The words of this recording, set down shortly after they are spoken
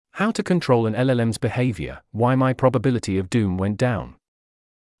How to Control an LLM's Behavior, Why My Probability of Doom Went Down.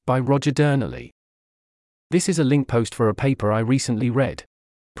 By RogerDearnaley. This is a link post for a paper I recently read.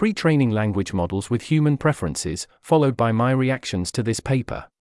 Pre-training language models with human preferences, followed by my reactions to this paper.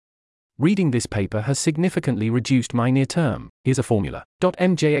 Reading this paper has significantly reduced my near-term. Here's a formula.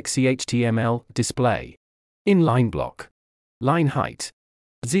 .mjxchtml display. Inline block. Line height.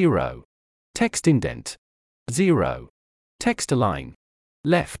 0. Text indent. 0. Text align.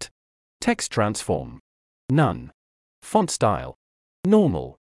 Left. Text transform. None. Font style.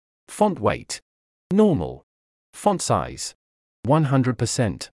 Normal. Font weight. Normal. Font size.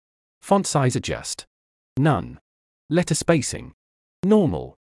 100%. Font size adjust. None. Letter spacing.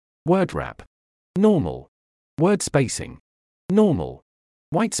 Normal. Word wrap. Normal. Word spacing. Normal.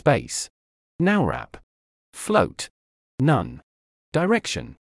 White space. Now wrap. Float. None.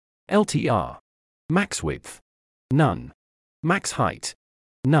 Direction. LTR. Max width. None. Max height.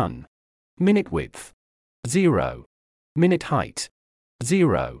 None. Minute width. 0. Minute height.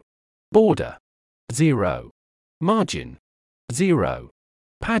 0. Border. 0. Margin. 0.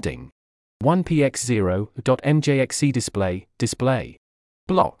 Padding. 1px0.mjxc display.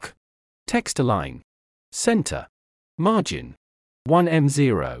 Block. Text align. Center. Margin.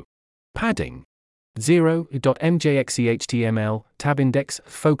 1m0. Padding. 0.mjxchtml, tab index,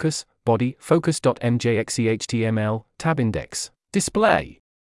 focus, body, focus.mjxchtml, tab index, display.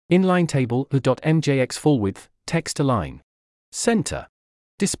 Inline table, .mjx full width, text align. Center.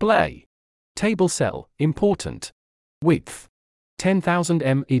 Display. Table cell, important. Width. 10,000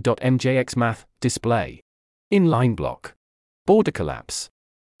 me.mjx math, display. Inline block. Border collapse.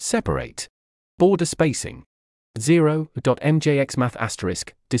 Separate. Border spacing. 0.mjx math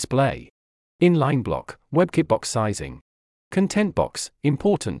asterisk, display. Inline block, WebKit box sizing. Content box,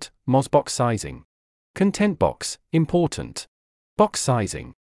 important, Mozbox sizing. Content box, important. Box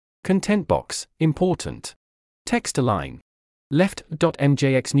sizing. Content box, important. Text align.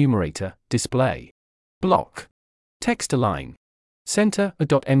 Left.mjx numerator, display. Block. Text align.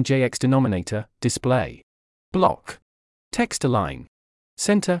 Center.mjx denominator, display. Block. Text align.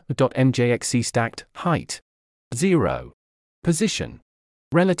 Center.mjxc stacked, height. 0. Position.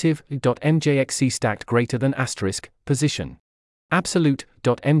 Relative.mjxc stacked greater than asterisk, position.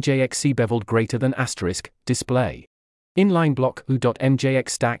 Absolute.mjxc beveled greater than asterisk, display. Inline block u.mjx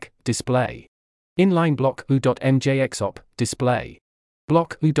stack, display. Inline block u.mjx op, display.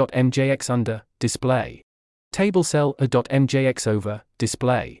 Block u.mjx under, display. Table cell a.mjx over,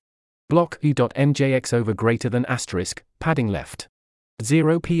 display. Block u.mjx over greater than asterisk, padding left.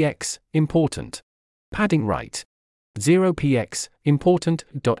 0px, important. Padding right. 0px,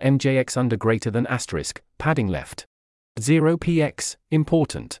 important.mjx under greater than asterisk, padding left. 0px,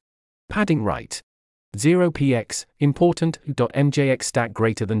 important. Padding right. 0px, important.mjx stack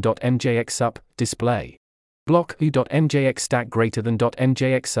greater than .mjx sub, display. Block u.mjx stack greater than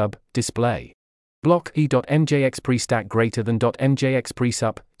 .mjx sub, display. Block e.mjx pre-stack greater than .mjx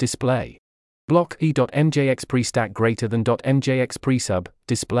pre-sub, display. Block e.mjx pre-stack greater than .mjx pre-sub,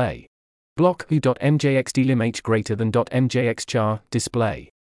 display. Block u.mjx delim greater than .mjx char, display.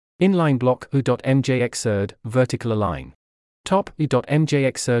 Inline block u.mjx third, vertical align. Top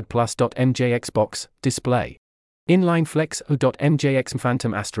u.mjx third plus .mjx box, display. Inline flex u.mjx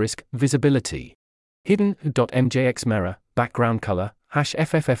phantom asterisk, visibility. Hidden u.mjx mirror, background color,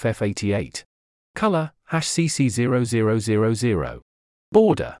 #FFFF88. Color, #CC0000.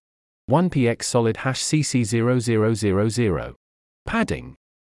 Border. 1px solid #CC0000. Padding.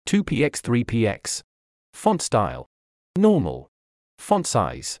 2px 3px. Font style. Normal. Font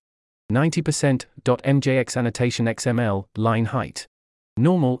size. 90%.mjx annotation XML, line height.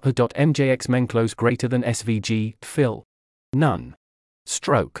 Normal.mjx menclose greater than SVG, fill. None.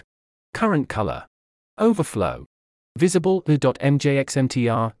 Stroke. Current color. Overflow. Visible.mjx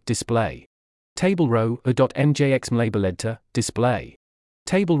mtr, display. Table row.mjx label editor, display.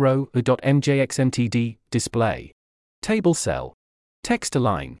 Table row.mjx mtd, display. Table cell. Text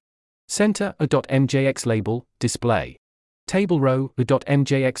align. Center.mjx label, display. Table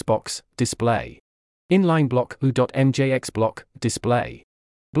row.mjx box, display. Inline block u.mjx block, display.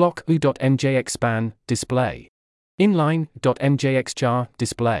 Block u.mjx span, display. Inline.mjx char,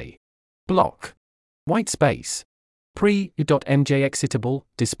 display. Block. White space. Pre.mjx citable,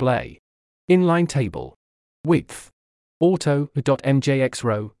 display. Inline table. Width. Auto.mjx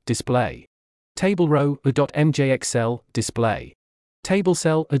row, display. Table row.mjx cell, display. Table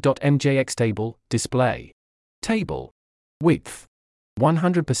cell.mjx table, display. Table. Width.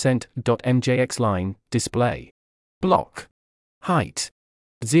 100%.mjx line, display. Block. Height.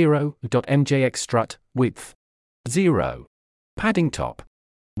 0.mjx strut, width. 0. Padding top.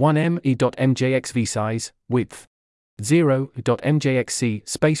 1me.mjxv size, width 0.mjxc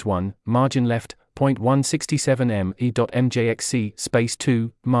space 1, margin left, 0.167me.mjxc space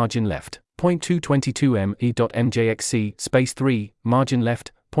 2, margin left, 0.222me.mjxc space 3, margin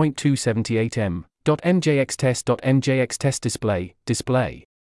left, 0.278m.mjxtest.mjxtest display.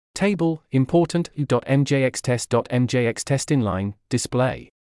 Table, important, .mjxtest.mjxtest inline, display.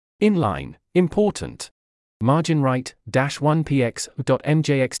 Inline, important. Margin right,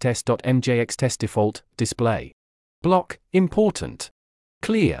 -1px.mjxtest.mjxtest default, display. Block, important.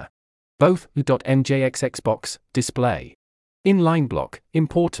 Clear. Both, .mjxxbox, display. Inline block,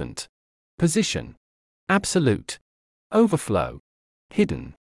 important. Position. Absolute. Overflow.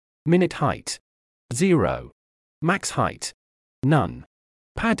 Hidden. Minute height. 0. Max height. None.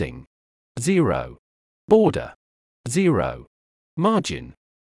 Padding. 0. Border. 0. Margin.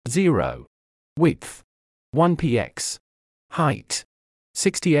 0. Width. 1px. Height.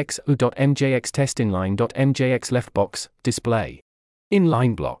 60x. .mjxtest inline.mjx left box, display.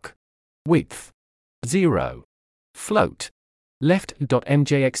 Inline block. Width. 0. Float. Left.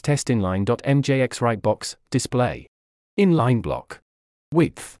 .mjxtest inline.mjx right box, display. Inline block.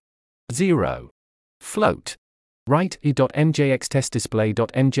 Width. 0. Float. Right. .mjxtest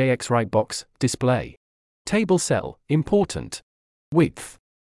display.mjx right box, display. Table cell, important. Width.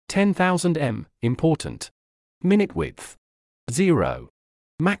 10,000 m, important. Minute width. 0.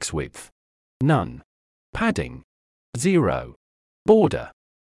 Max width. None. Padding. 0. Border.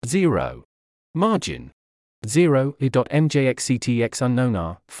 0. Margin. 0. .mjxctx unknown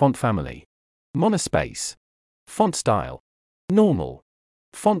r, font family. Monospace. Font style. Normal.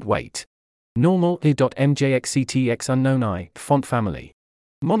 Font weight. Normal. .mjxctx unknown I, font family.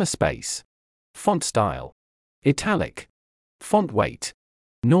 Monospace. Font style. Italic. Font weight.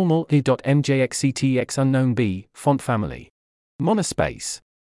 Normal. .mjxctx unknown b, font family. Monospace.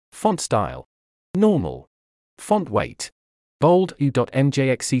 Font style. Normal. Font weight. Bold.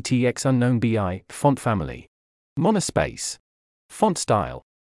 .mjxctx unknown bi, font family. Monospace. Font style.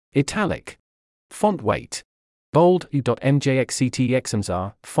 Italic. Font weight. Bold.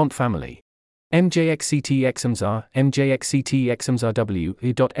 .mjxctxmzr, font family. mjxctxmzr, mjxctxmzrw.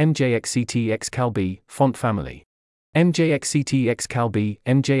 .mjxctxcalb, font family. mjxctxcalb,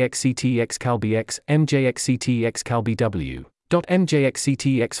 mjxctxcalbx, mjxctxcalbw.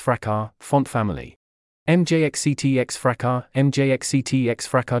 .mjxctxfracr, font family. mjxctxfracr,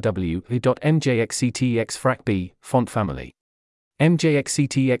 mjxctxfracrw. .mjxctxfracb, font family.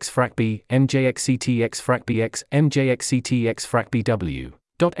 mjxctxfracb, mjxctxfracbx, mjxctxfracbw.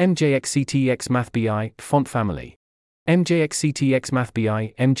 .mjxctxmathbi, font family.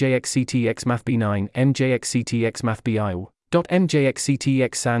 mjxctxmathbi, mjxctxmathb9, mjxctxmathbi.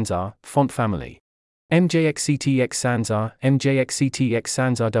 .mjxctxsansr, font family. mjxctxsansr,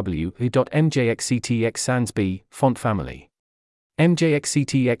 mjxctxsansrw. .mjxctxsansb, font family.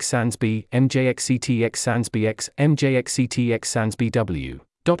 mjxctxsansb, mjxctxsansbx, mjxctxsansbw.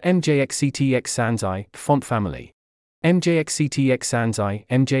 .mjxctxsansi, font family. mjxctxsansi,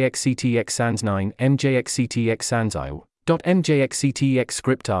 mjxctxsans9, mjxctxsansile.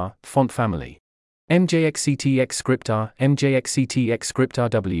 .mjxctxscriptar, font family. mjxctxscriptar,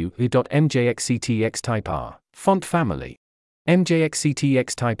 mjxctxscriptarw. .mjxctxtypar, font family.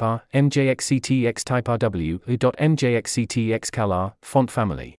 mjxctxtypar, mjxctxtyparw. .mjxctxcalar, font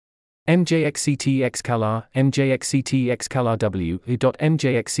family. mjxctxcalar, mjxctxcalarw.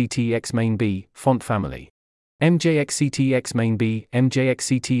 .mjxctxmainb, font family. mjxctxmainb,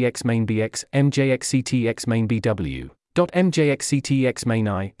 mjxctxmainbx, mjxctxmainbw.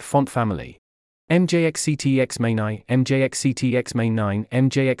 .mjxctxmaini, font family. mjxctxmaini, mjxctxmain9,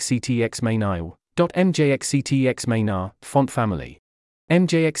 mjxctxmainile. .mjxctxmainar, font family.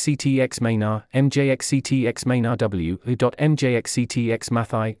 mjxctxmainar, mjxctxmainrw.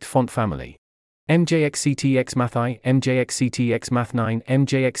 .mjxctxmathi, font family. mjxctxmathi, mjxctxmath9,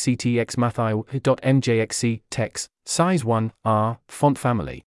 mjxctxmathile. .mjxc, text, size 1, r, font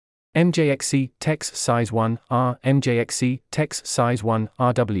family. mjxc, text size 1, r, mjxc, text size 1,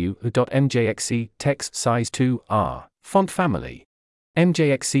 rw. .mjxc, text size 2, r, font family.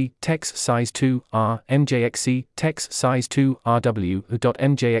 mjxc, text size 2, r, mjxc, text size 2, rw.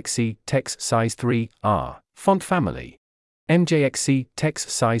 .mjxc, text size 3, r, font family. mjxc, text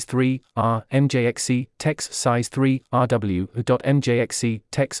size 3, r, mjxc, text size 3, rw. .mjxc,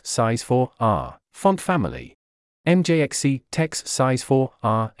 text size 4, r, font family. mjxc, text size 4,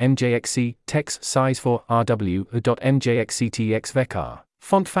 r, mjxc, text size 4, rw. .mjxctxvekar,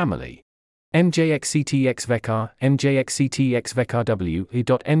 font family. mjxctxvekar, mjxctxvekarw.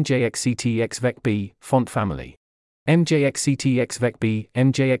 .mjxctxvecb, font family. MJXCTXVecB,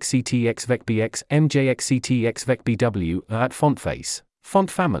 MJXCTXVecBX, MJXCTXVecBW at font face,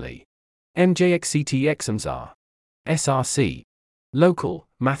 font family. MJXCTXMZAR. src. Local,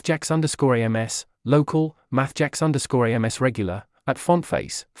 mathjax_AMS, local, mathjax_AMS regular, at font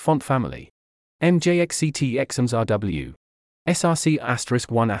face, font family. MJXCTXMZRW.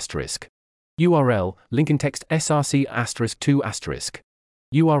 src*1*. URL, link in text src*2*.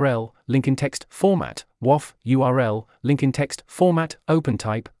 URL, link in text format, WOF, URL, link in text format,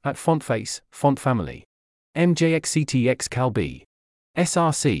 OpenType, at font face, font family. MJXCTXCalB.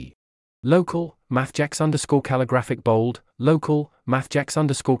 src. Local, mathjax_calligraphic bold, local,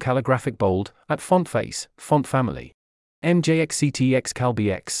 mathjax_calligraphic bold, at font face, font family.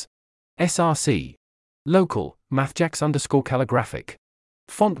 MJXCTXCalBX. src. Local, mathjax_calligraphic.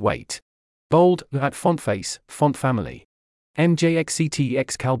 Font weight. Bold, at font face, font family.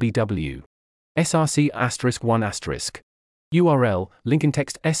 MJXCTXCalBW. src*1*. URL, link in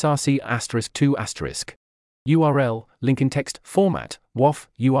text src*2*. URL, link in text format, WOF,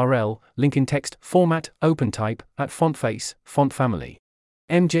 URL, link in text format, OpenType, at font face, font family.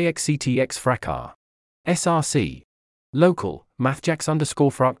 MJXCTXFracR. src. Local,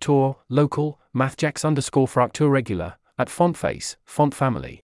 mathjax_fractor, local, mathjax_fractor regular, at font face, font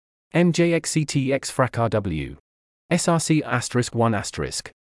family. MJXCTXFracRW.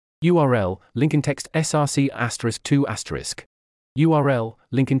 src*1*. URL, link in text src*2*. URL,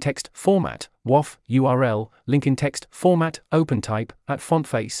 link in text format, WOF, URL, link in text format, OpenType, at font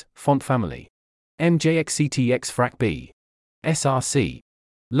face, font family. MJXCTXFracB. src.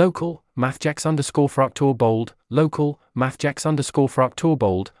 Local, mathjax_fractor bold, local, mathjax_fractor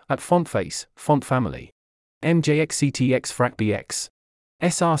bold, at font face, font family. MJXCTXFracBX.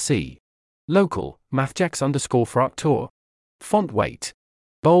 src. Local, mathjax_fractor. Font weight.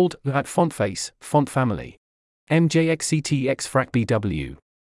 Bold, at font face, font family. MJXCTXFracBW.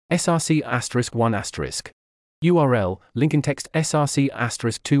 src*1*. URL, link in text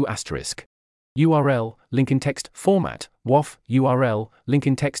src*2*. URL, link in text format, WOF, URL, link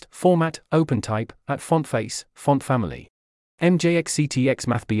in text format, OpenType, at font face, font family.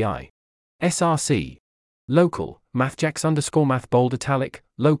 MJXCTXMathBI. src. Local, mathjax_math bold italic,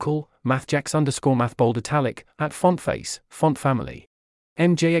 local, mathjax_math bold italic, at font face, font family.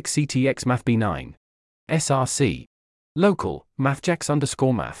 MJXCTXMathB9. src. Local,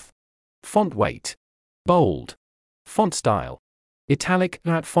 mathjax_math. Font weight. Bold. Font style. Italic,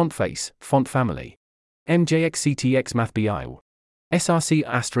 at font face, font family. MJXCTXMathBI.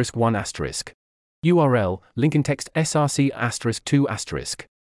 src*1*. URL, link in text src*2*.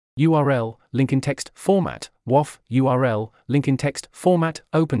 URL, link in text format, WOF, URL, link in text format,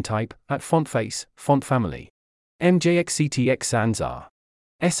 OpenType, at font face, font family. MJXCTXSansR.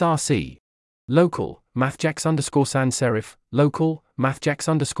 src. Local, mathjax_sans serif, local,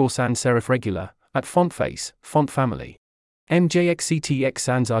 mathjax_sans serif regular, at font face, font family.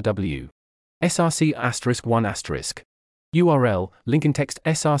 MJXCTXSansRW. src*1*. URL, link in text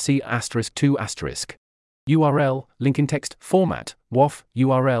src*2*. URL, link in text format, WOF,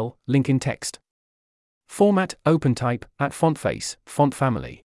 URL, link in text format, OpenType, at font face, font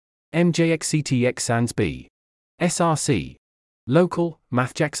family. MJXCTXSansB. src. Local,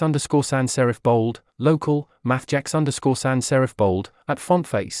 mathjax_sans serif bold, local, mathjax_sans serif bold, at font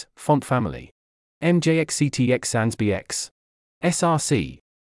face, font family. MJXCTXSansBX. src.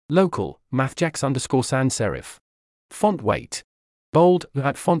 Local, mathjax_sans serif. Font weight. Bold,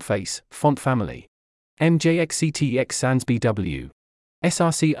 at font face, font family. MJXCTXSansBW.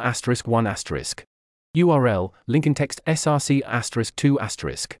 src*1*. URL, link in text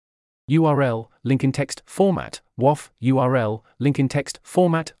src*2*. URL, link in text format, WOF, URL, link in text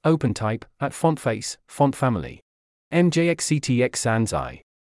format, OpenType, at font face, font family. MJXCTXSansI.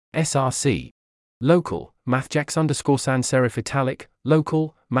 src. Local, mathjax_sans serif italic,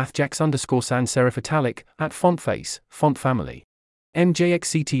 local, mathjax_sans serif italic, at font face, font family.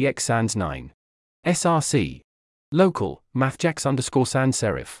 MJXCTXSans9. src. Local, mathjax_sans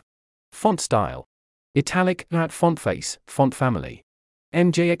serif. Font style. Italic, at font face, font family.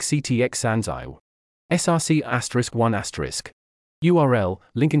 MJXCTXSansI. src*1*. URL,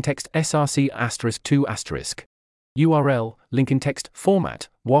 link in text src*2*. URL, link in text format,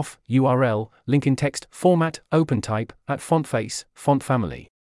 WOF, URL, link in text format, OpenType, at font face, font family.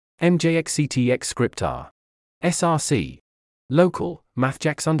 MJXCTXScriptR. src. Local,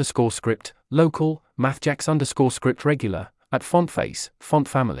 mathjax_script, local, mathjax_script regular, at font face, font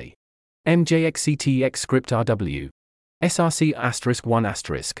family. MJXCTXScriptRW.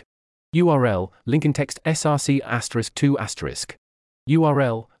 src*1*. URL, link in text src*2*.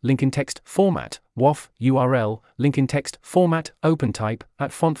 URL, link in text format, WOF, URL, link in text format, OpenType,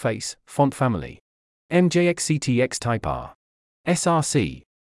 at font face, font family. MJXCTX type R. SRC.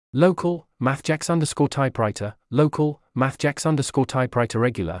 Local, mathjax typewriter, local, mathjax typewriter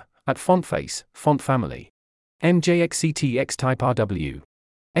regular, at font face, font family. MJXCTX type RW.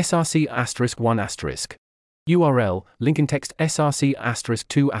 SRC *1*. URL, link in text SRC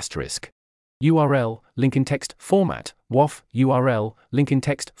 *2*. URL, link in text format, WOF, URL, link in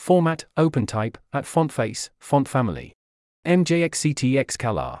text format, OpenType, at font face, font family. MJXCTX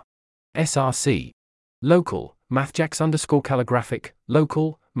CalR. SRC. Local, mathjax calligraphic,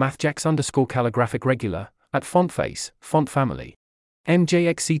 local, mathjax calligraphic regular, at font face, font family.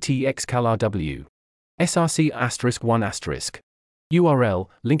 MJXCTX CalRW. SRC *1*. URL,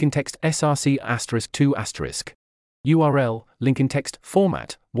 link in text SRC *2*. URL, link in text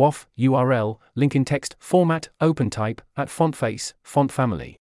format, WOF, URL, link in text format, OpenType, at font face, font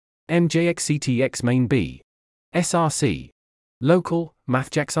family. MJXCTX main B. SRC. Local,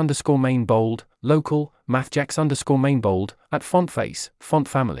 mathjax main bold, local, mathjax main bold, at font face, font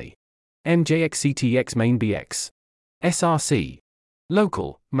family. MJXCTX main BX. SRC.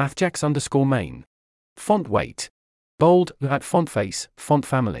 Local, mathjax main. Font weight. Bold, at font face, font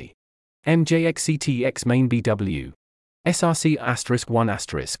family. MJXCTX main BW. SRC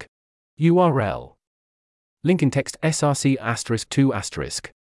 *1*. URL. Link in text SRC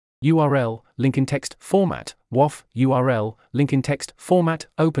 *2*. URL, link in text format, WOF, URL, link in text format,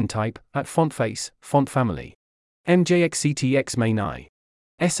 OpenType, at font face, font family. MJXCTX main I.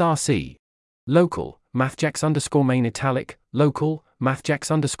 SRC. Local, mathjax main italic, local,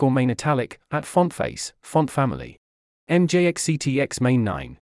 mathjax main italic, at font face, font family. MJXCTX main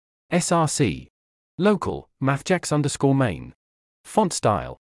 9. SRC. Local, mathjax main. Font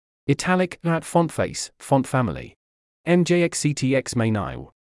style. Italic, at font face, font family. MJXCTX main I.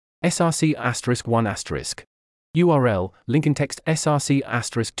 SRC *1*. URL, link in text SRC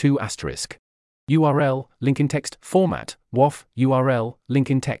 *2*. URL, link in text format, WOF, URL,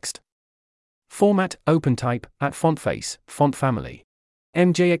 link in text format, OpenType, at font face, font family.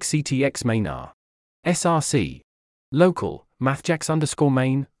 MJXCTX main R. SRC. Local, mathjax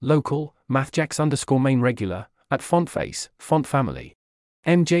main, local, mathjax main regular, at font face, font family.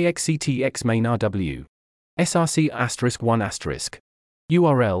 MJXCTX main RW. SRC *1*.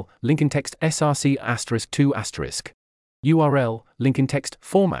 URL, link in text SRC *2*. URL, link in text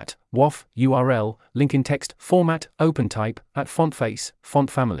format, WOF, URL, link in text format, OpenType, at font face, font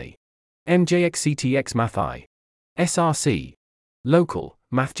family. MJXCTX math I. SRC. Local,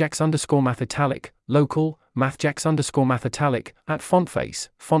 mathjax math italic, local, mathjax math italic, at font face,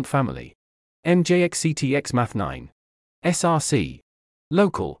 font family. MJXCTX math 9. SRC.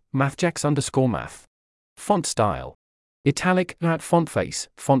 Local, mathjax math. Font style. Italic, at font face,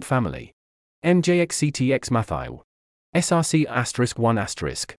 font family. MJXCTX math I. SRC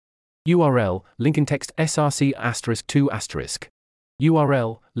 *1*. URL, link in text SRC *2*.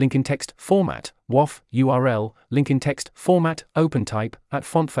 URL, link in text format, WOF, URL, link in text format, OpenType, at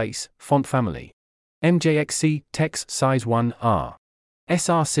font face, font family. MJXC, text size 1, R.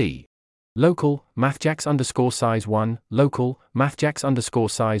 SRC. Local, mathjax size 1, local, mathjax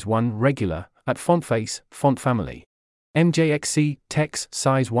size 1, regular, at font face, font family. MJXC, text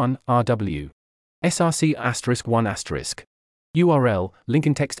size 1, RW. SRC *1*. URL, link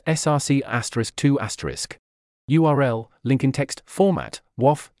in text SRC *2*. URL, link in text format,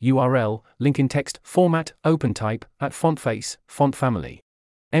 WOF, URL, link in text format, OpenType, at font face, font family.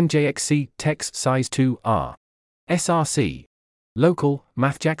 MJXC, text size 2, R. SRC. Local,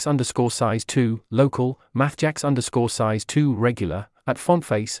 mathjax size 2, local, mathjax size 2, regular, at font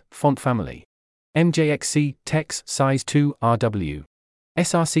face, font family. MJXC, text size 2, RW.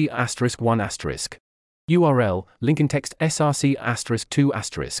 SRC *1*. URL, link in text SRC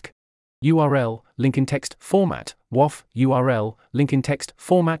 *2*. URL, link in text format, WOF, URL, link in text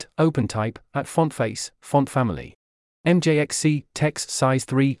format, OpenType, at font face, font family. MJXC, text size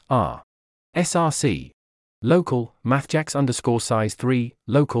 3, R. SRC. Local, mathjax size 3,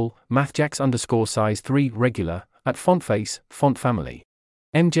 local, mathjax size 3, regular, at font face, font family.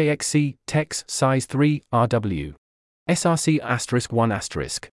 MJXC, text size 3, RW. SRC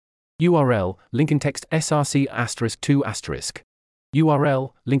 *1*. URL, link in text SRC *2*.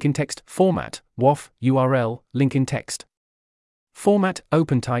 URL, link in text format, WOF, URL, link in text format,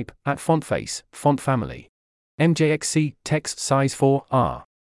 OpenType, at font face, font family. MJXC, text size 4, R.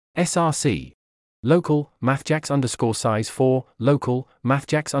 SRC. Local, mathjax size 4, local,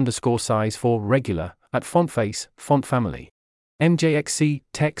 mathjax size 4, regular, at font face, font family. MJXC,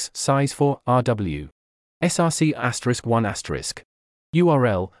 text size 4, RW. SRC *1*.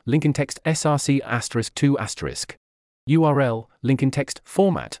 URL, link in text src*2*. URL, link in text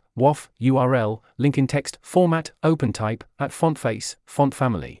format, WOF, URL, link in text format, OpenType, at font face, font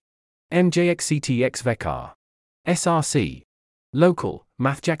family. MJXCTX vector. src. Local,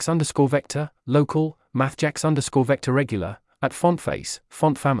 mathjax_vector, local, mathjax_vector regular, at font face,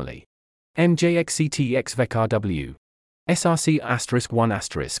 font family. MJXCTX vector W.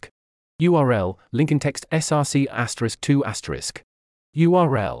 src*1*. URL, link in text src*2*.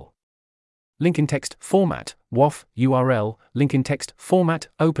 URL. Link in text format, WOF, URL, link in text format,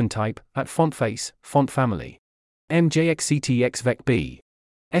 OpenType, at font face, font family. MJXCTX vec B.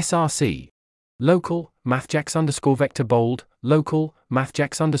 src. Local, mathjax_vector bold, local,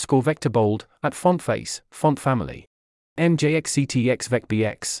 mathjax_vector bold, at font face, font family. MJXCTX vec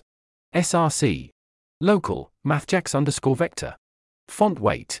BX. src. Local, mathjax_vector. Font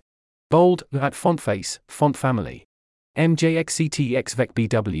weight. Bold, at font face, font family. MJXCTX vec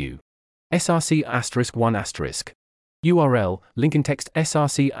BW. src*1*. URL, link in text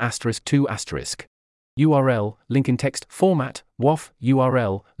src*2*. URL, link in text format, WOF,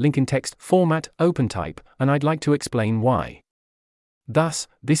 URL, link in text format, OpenType, and I'd like to explain why. Thus,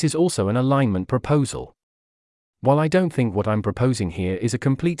 this is also an alignment proposal. While I don't think what I'm proposing here is a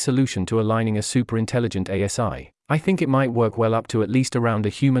complete solution to aligning a super-intelligent ASI, I think it might work well up to at least around a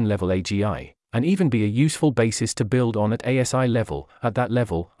human-level AGI, and even be a useful basis to build on at ASI level. At that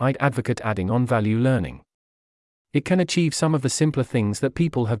level, I'd advocate adding on value learning. It can achieve some of the simpler things that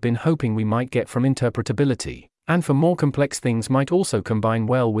people have been hoping we might get from interpretability, and for more complex things might also combine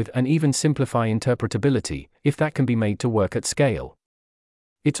well with and even simplify interpretability, if that can be made to work at scale.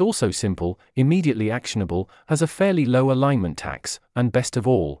 It's also simple, immediately actionable, has a fairly low alignment tax, and best of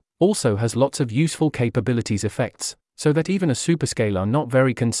all, also has lots of useful capabilities effects, so that even a superscaler not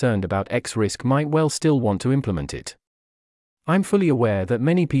very concerned about X risk might well still want to implement it. I'm fully aware that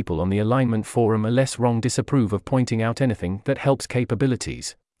many people on the alignment forum are less wrong disapprove of pointing out anything that helps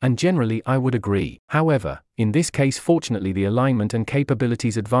capabilities, and generally I would agree. However, in this case fortunately the alignment and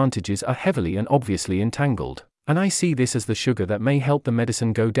capabilities advantages are heavily and obviously entangled, and I see this as the sugar that may help the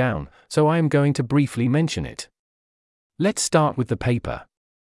medicine go down, so I am going to briefly mention it. Let's start with the paper.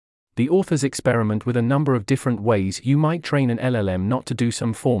 The authors experiment with a number of different ways you might train an LLM not to do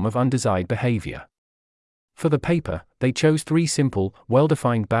some form of undesired behavior. For the paper, they chose 3 simple,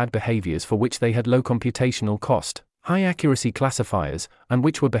 well-defined bad behaviors for which they had low computational cost, high accuracy classifiers, and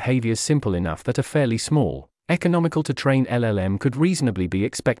which were behaviors simple enough that a fairly small, economical to train LLM could reasonably be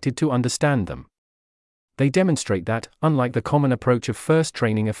expected to understand them. They demonstrate that, unlike the common approach of first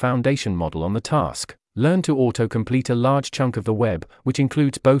training a foundation model on the task, learn to auto-complete a large chunk of the web, which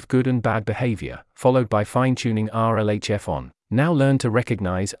includes both good and bad behavior, followed by fine-tuning RLHF on, now learn to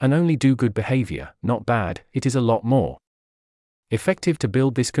recognize and only do good behavior, not bad. It is a lot more effective to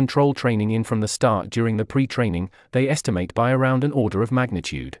build this control training in from the start during the pre-training, they estimate by around an order of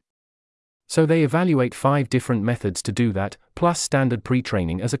magnitude. So they evaluate 5 different methods to do that, plus standard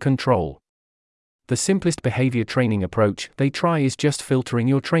pre-training as a control. The simplest behavior training approach they try is just filtering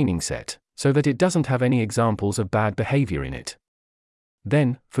your training set, so that it doesn't have any examples of bad behavior in it.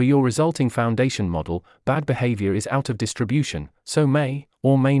 Then, for your resulting foundation model, bad behavior is out of distribution, so may,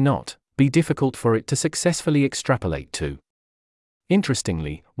 or may not, be difficult for it to successfully extrapolate to.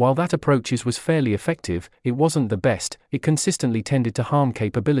 Interestingly, while that approach was fairly effective, it wasn't the best. It consistently tended to harm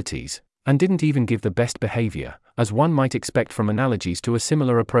capabilities, and didn't even give the best behavior, as one might expect from analogies to a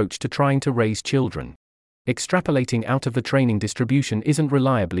similar approach to trying to raise children. Extrapolating out of the training distribution isn't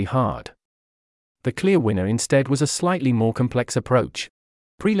reliably hard. The clear winner instead was a slightly more complex approach.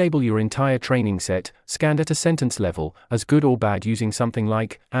 Pre-label your entire training set, scanned at a sentence level, as good or bad using something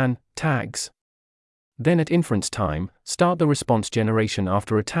like an tags. Then at inference time, start the response generation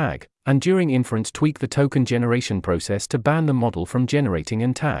after a tag, and during inference tweak the token generation process to ban the model from generating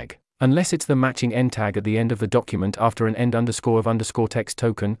an tag, unless it's the matching end tag at the end of the document after an end_of_text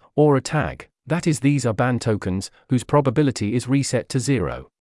token, or a tag. That is, these are banned tokens, whose probability is reset to 0.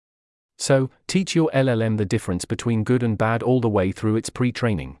 So, teach your LLM the difference between good and bad all the way through its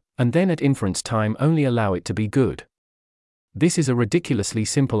pre-training, and then at inference time only allow it to be good. This is a ridiculously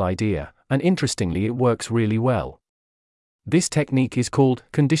simple idea, and interestingly it works really well. This technique is called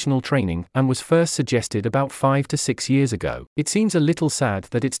conditional training and was first suggested about 5 to 6 years ago. It seems a little sad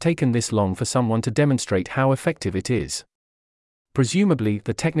that it's taken this long for someone to demonstrate how effective it is. Presumably,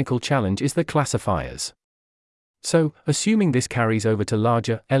 the technical challenge is the classifiers. So, assuming this carries over to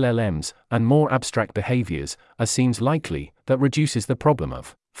larger LLMs and more abstract behaviors, as seems likely, that reduces the problem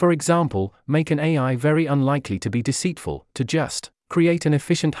of, for example, make an AI very unlikely to be deceitful, to just create an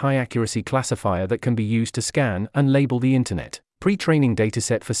efficient high-accuracy classifier that can be used to scan and label the internet. Pre-training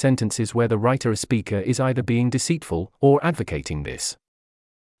dataset for sentences where the writer or speaker is either being deceitful or advocating this.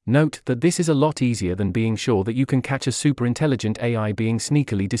 Note that this is a lot easier than being sure that you can catch a super intelligent AI being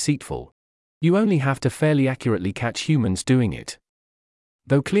sneakily deceitful. You only have to fairly accurately catch humans doing it.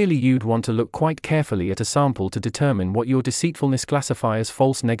 Though clearly you'd want to look quite carefully at a sample to determine what your deceitfulness classifier's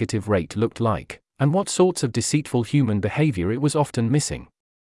false negative rate looked like, and what sorts of deceitful human behavior it was often missing.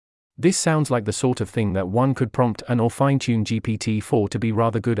 This sounds like the sort of thing that one could prompt and or fine-tune GPT-4 to be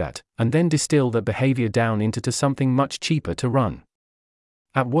rather good at, and then distill that behavior down into something much cheaper to run.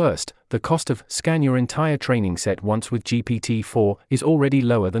 At worst, the cost of scan your entire training set once with GPT-4 is already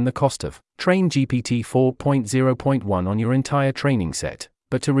lower than the cost of train GPT 4.0.1 on your entire training set,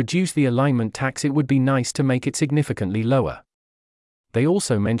 but to reduce the alignment tax it would be nice to make it significantly lower. They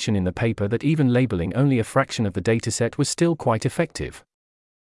also mention in the paper that even labeling only a fraction of the dataset was still quite effective.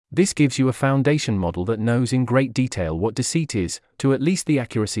 This gives you a foundation model that knows in great detail what deceit is, to at least the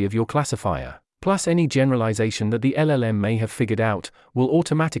accuracy of your classifier. Plus any generalization that the LLM may have figured out, will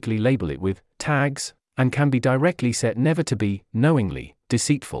automatically label it with tags, and can be directly set never to be, knowingly,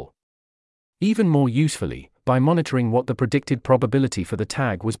 deceitful. Even more usefully, by monitoring what the predicted probability for the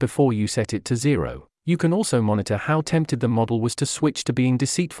tag was before you set it to 0, you can also monitor how tempted the model was to switch to being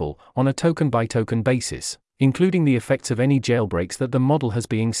deceitful, on a token-by-token basis, including the effects of any jailbreaks that the model has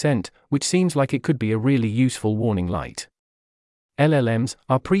being sent, which seems like it could be a really useful warning light. LLMs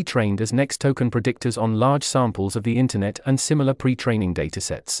are pre-trained as next token predictors on large samples of the internet and similar pre-training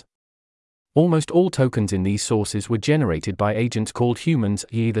datasets. Almost all tokens in these sources were generated by agents called humans,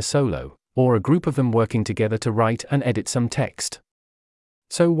 either solo, or a group of them working together to write and edit some text.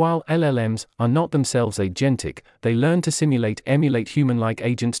 So while LLMs are not themselves agentic, they learn to emulate human-like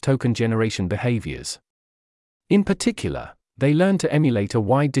agents' token generation behaviors. In particular, they learn to emulate a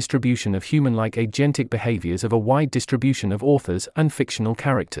wide distribution of human-like agentic behaviors of a wide distribution of authors and fictional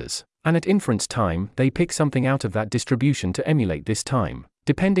characters, and at inference time they pick something out of that distribution to emulate this time,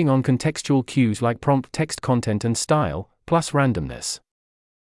 depending on contextual cues like prompt text content and style, plus randomness.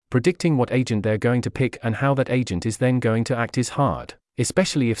 Predicting what agent they're going to pick and how that agent is then going to act is hard,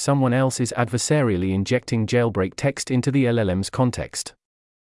 especially if someone else is adversarially injecting jailbreak text into the LLM's context.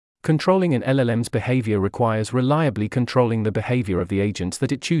 Controlling an LLM's behavior requires reliably controlling the behavior of the agents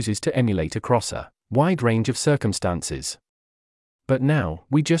that it chooses to emulate across a wide range of circumstances. But now,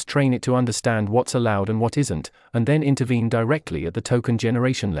 we just train it to understand what's allowed and what isn't, and then intervene directly at the token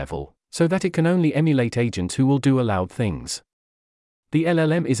generation level, so that it can only emulate agents who will do allowed things. The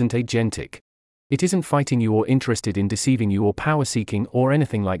LLM isn't agentic. It isn't fighting you or interested in deceiving you or power-seeking or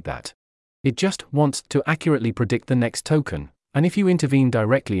anything like that. It just wants to accurately predict the next token. And if you intervene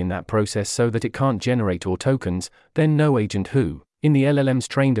directly in that process so that it can't generate or tokens, then no agent who, in the LLM's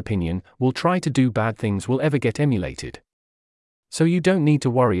trained opinion, will try to do bad things will ever get emulated. So you don't need to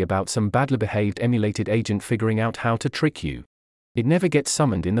worry about some badly behaved emulated agent figuring out how to trick you. It never gets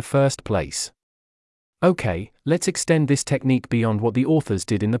summoned in the first place. Okay, let's extend this technique beyond what the authors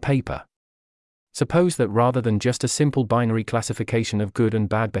did in the paper. Suppose that rather than just a simple binary classification of good and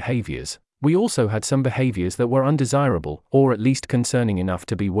bad behaviors, we also had some behaviors that were undesirable, or at least concerning enough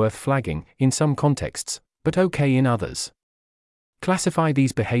to be worth flagging, in some contexts, but okay in others. Classify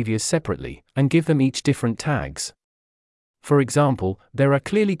these behaviors separately, and give them each different tags. For example, there are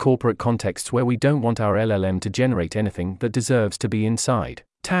clearly corporate contexts where we don't want our LLM to generate anything that deserves to be inside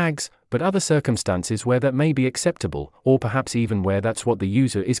tags, but other circumstances where that may be acceptable, or perhaps even where that's what the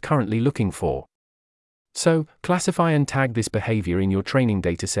user is currently looking for. So, classify and tag this behavior in your training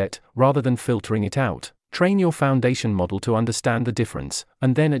dataset, rather than filtering it out. Train your foundation model to understand the difference,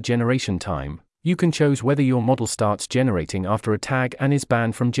 and then at generation time, you can choose whether your model starts generating after a tag and is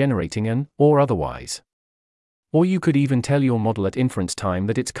banned from generating an, or otherwise. Or you could even tell your model at inference time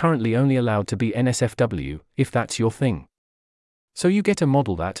that it's currently only allowed to be NSFW, if that's your thing. So you get a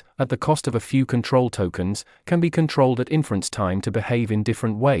model that, at the cost of a few control tokens, can be controlled at inference time to behave in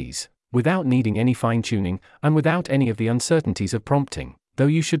different ways, without needing any fine-tuning, and without any of the uncertainties of prompting, though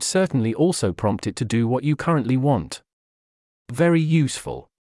you should certainly also prompt it to do what you currently want. Very useful.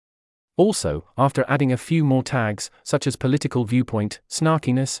 Also, after adding a few more tags, such as political viewpoint,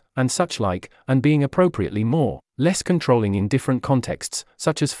 snarkiness, and such like, and being appropriately less controlling in different contexts,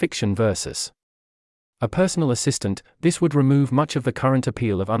 such as fiction versus a personal assistant, this would remove much of the current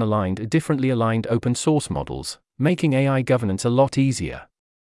appeal of unaligned, differently aligned open source models, making AI governance a lot easier.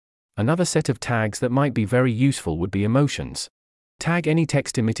 Another set of tags that might be very useful would be emotions. Tag any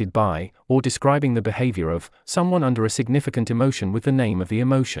text emitted by, or describing the behavior of, someone under a significant emotion with the name of the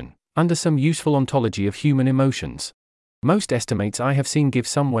emotion, under some useful ontology of human emotions. Most estimates I have seen give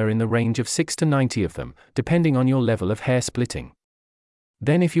somewhere in the range of 6 to 90 of them, depending on your level of hair splitting.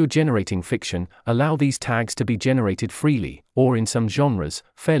 Then if you're generating fiction, allow these tags to be generated freely, or in some genres,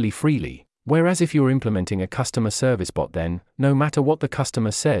 fairly freely. Whereas if you're implementing a customer service bot, then, no matter what the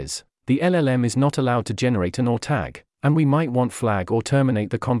customer says, the LLM is not allowed to generate an or tag, and we might want flag or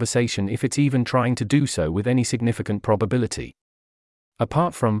terminate the conversation if it's even trying to do so with any significant probability.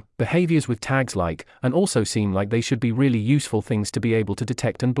 Apart from, behaviors with tags like, and also seem like they should be really useful things to be able to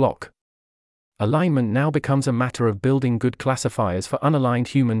detect and block. Alignment now becomes a matter of building good classifiers for unaligned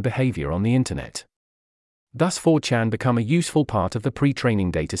human behavior on the internet. Thus 4chan become a useful part of the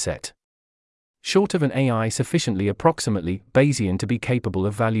pre-training dataset. Short of an AI sufficiently approximately Bayesian to be capable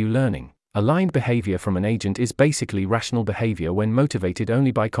of value learning, aligned behavior from an agent is basically rational behavior when motivated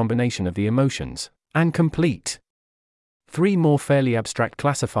only by combination of the emotions, and complete. 3 more fairly abstract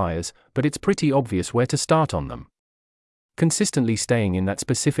classifiers, but it's pretty obvious where to start on them. Consistently staying in that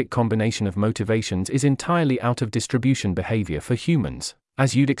specific combination of motivations is entirely out of distribution behavior for humans,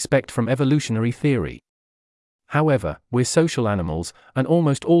 as you'd expect from evolutionary theory. However, we're social animals, and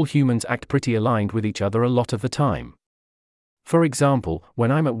almost all humans act pretty aligned with each other a lot of the time. For example,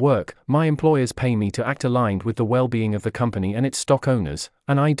 when I'm at work, my employers pay me to act aligned with the well-being of the company and its stock owners,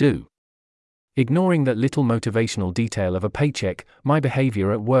 and I do. Ignoring that little motivational detail of a paycheck, my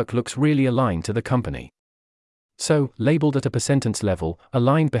behavior at work looks really aligned to the company. So, labeled at a percentance level,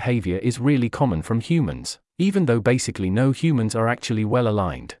 aligned behavior is really common from humans, even though basically no humans are actually well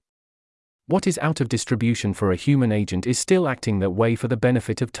aligned. What is out of distribution for a human agent is still acting that way for the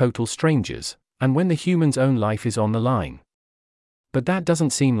benefit of total strangers, and when the human's own life is on the line. But that doesn't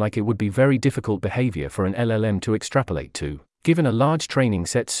seem like it would be very difficult behavior for an LLM to extrapolate to, given a large training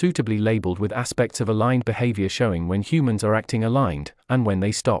set suitably labeled with aspects of aligned behavior showing when humans are acting aligned, and when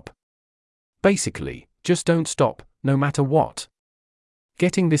they stop. Basically, just don't stop, no matter what.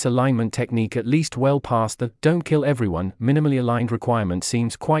 Getting this alignment technique at least well past the "don't kill everyone" minimally aligned requirement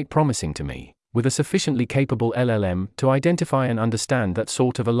seems quite promising to me, with a sufficiently capable LLM to identify and understand that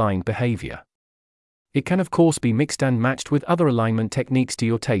sort of aligned behavior. It can of course be mixed and matched with other alignment techniques to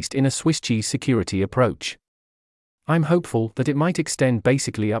your taste in a Swiss cheese security approach. I'm hopeful that it might extend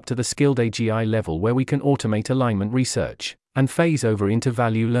basically up to the skilled AGI level where we can automate alignment research, and phase over into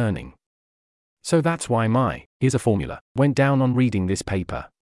value learning. So that's why here's a formula, went down on reading this paper.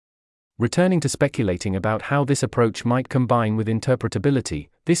 Returning to speculating about how this approach might combine with interpretability,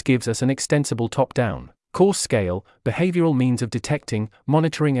 this gives us an extensible top-down, coarse scale, behavioral means of detecting,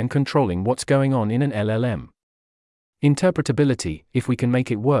 monitoring and controlling what's going on in an LLM. Interpretability, if we can make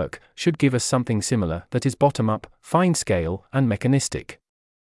it work, should give us something similar that is bottom-up, fine-scale, and mechanistic.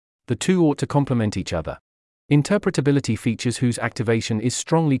 The two ought to complement each other. Interpretability features whose activation is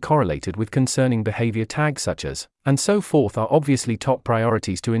strongly correlated with concerning behavior tags such as, and so forth are obviously top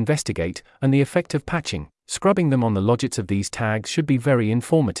priorities to investigate, and the effect of patching, scrubbing them on the logits of these tags should be very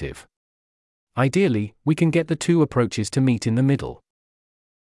informative. Ideally, we can get the two approaches to meet in the middle.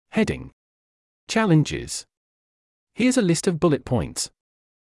 Heading: Challenges. Here's a list of bullet points.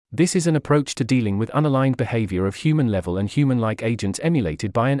 This is an approach to dealing with unaligned behavior of human-level and human-like agents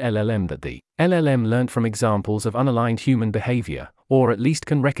emulated by an LLM that the LLM learned from examples of unaligned human behavior, or at least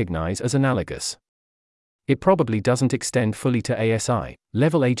can recognize as analogous. It probably doesn't extend fully to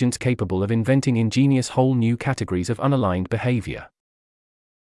ASI-level agents capable of inventing ingenious whole new categories of unaligned behavior.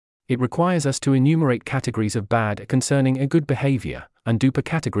 It requires us to enumerate categories of bad concerning a good behavior, and do per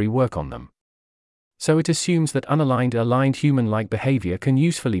category work on them. So it assumes that unaligned aligned human-like behavior can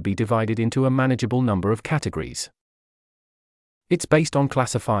usefully be divided into a manageable number of categories. It's based on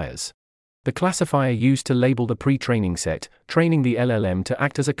classifiers. The classifier used to label the pre-training set, training the LLM to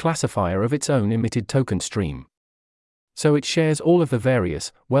act as a classifier of its own emitted token stream. So it shares all of the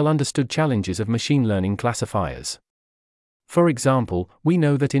various, well-understood challenges of machine learning classifiers. For example, we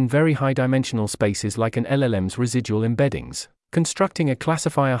know that in very high-dimensional spaces like an LLM's residual embeddings, constructing a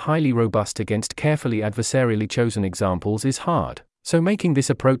classifier highly robust against carefully adversarially chosen examples is hard, so making this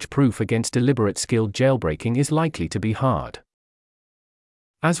approach proof against deliberate skilled jailbreaking is likely to be hard.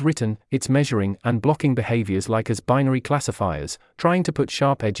 As written, it's measuring and blocking behaviors like as binary classifiers, trying to put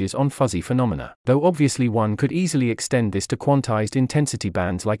sharp edges on fuzzy phenomena, though obviously one could easily extend this to quantized intensity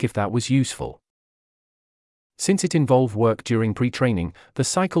bands like if that was useful. Since it involved work during pre-training, the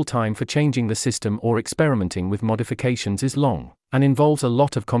cycle time for changing the system or experimenting with modifications is long, and involves a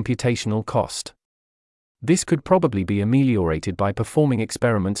lot of computational cost. This could probably be ameliorated by performing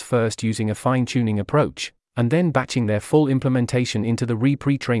experiments first using a fine-tuning approach, and then batching their full implementation into the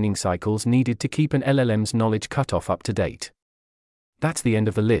pre-training cycles needed to keep an LLM's knowledge cutoff up to date. That's the end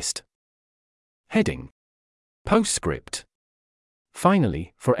of the list. Heading: Postscript.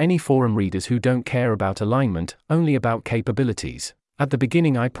 Finally, for any forum readers who don't care about alignment, only about capabilities, at the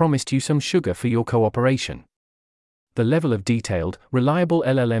beginning I promised you some sugar for your cooperation. The level of detailed, reliable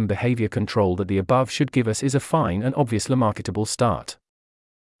LLM behavior control that the above should give us is a fine and obviously marketable start.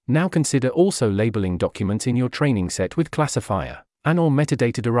 Now consider also labeling documents in your training set with classifier and or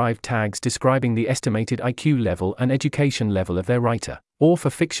metadata-derived tags describing the estimated IQ level and education level of their writer, or for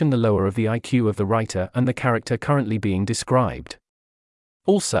fiction the lower of the IQ of the writer and the character currently being described.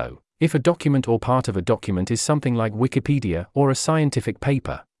 Also, if a document or part of a document is something like Wikipedia or a scientific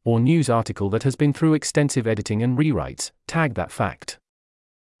paper, or news article that has been through extensive editing and rewrites, tag that fact.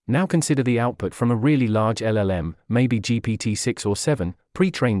 Now consider the output from a really large LLM, maybe GPT-6 or 7,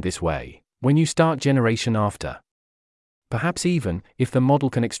 pre-trained this way, when you start generation after. Perhaps even, if the model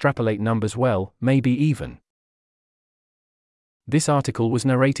can extrapolate numbers well, maybe even. This article was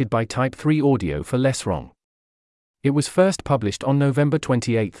narrated by Type 3 Audio for Less Wrong. It was first published on November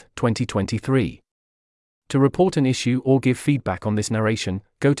 28, 2023. To report an issue or give feedback on this narration,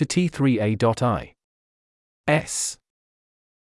 go to t3a.is.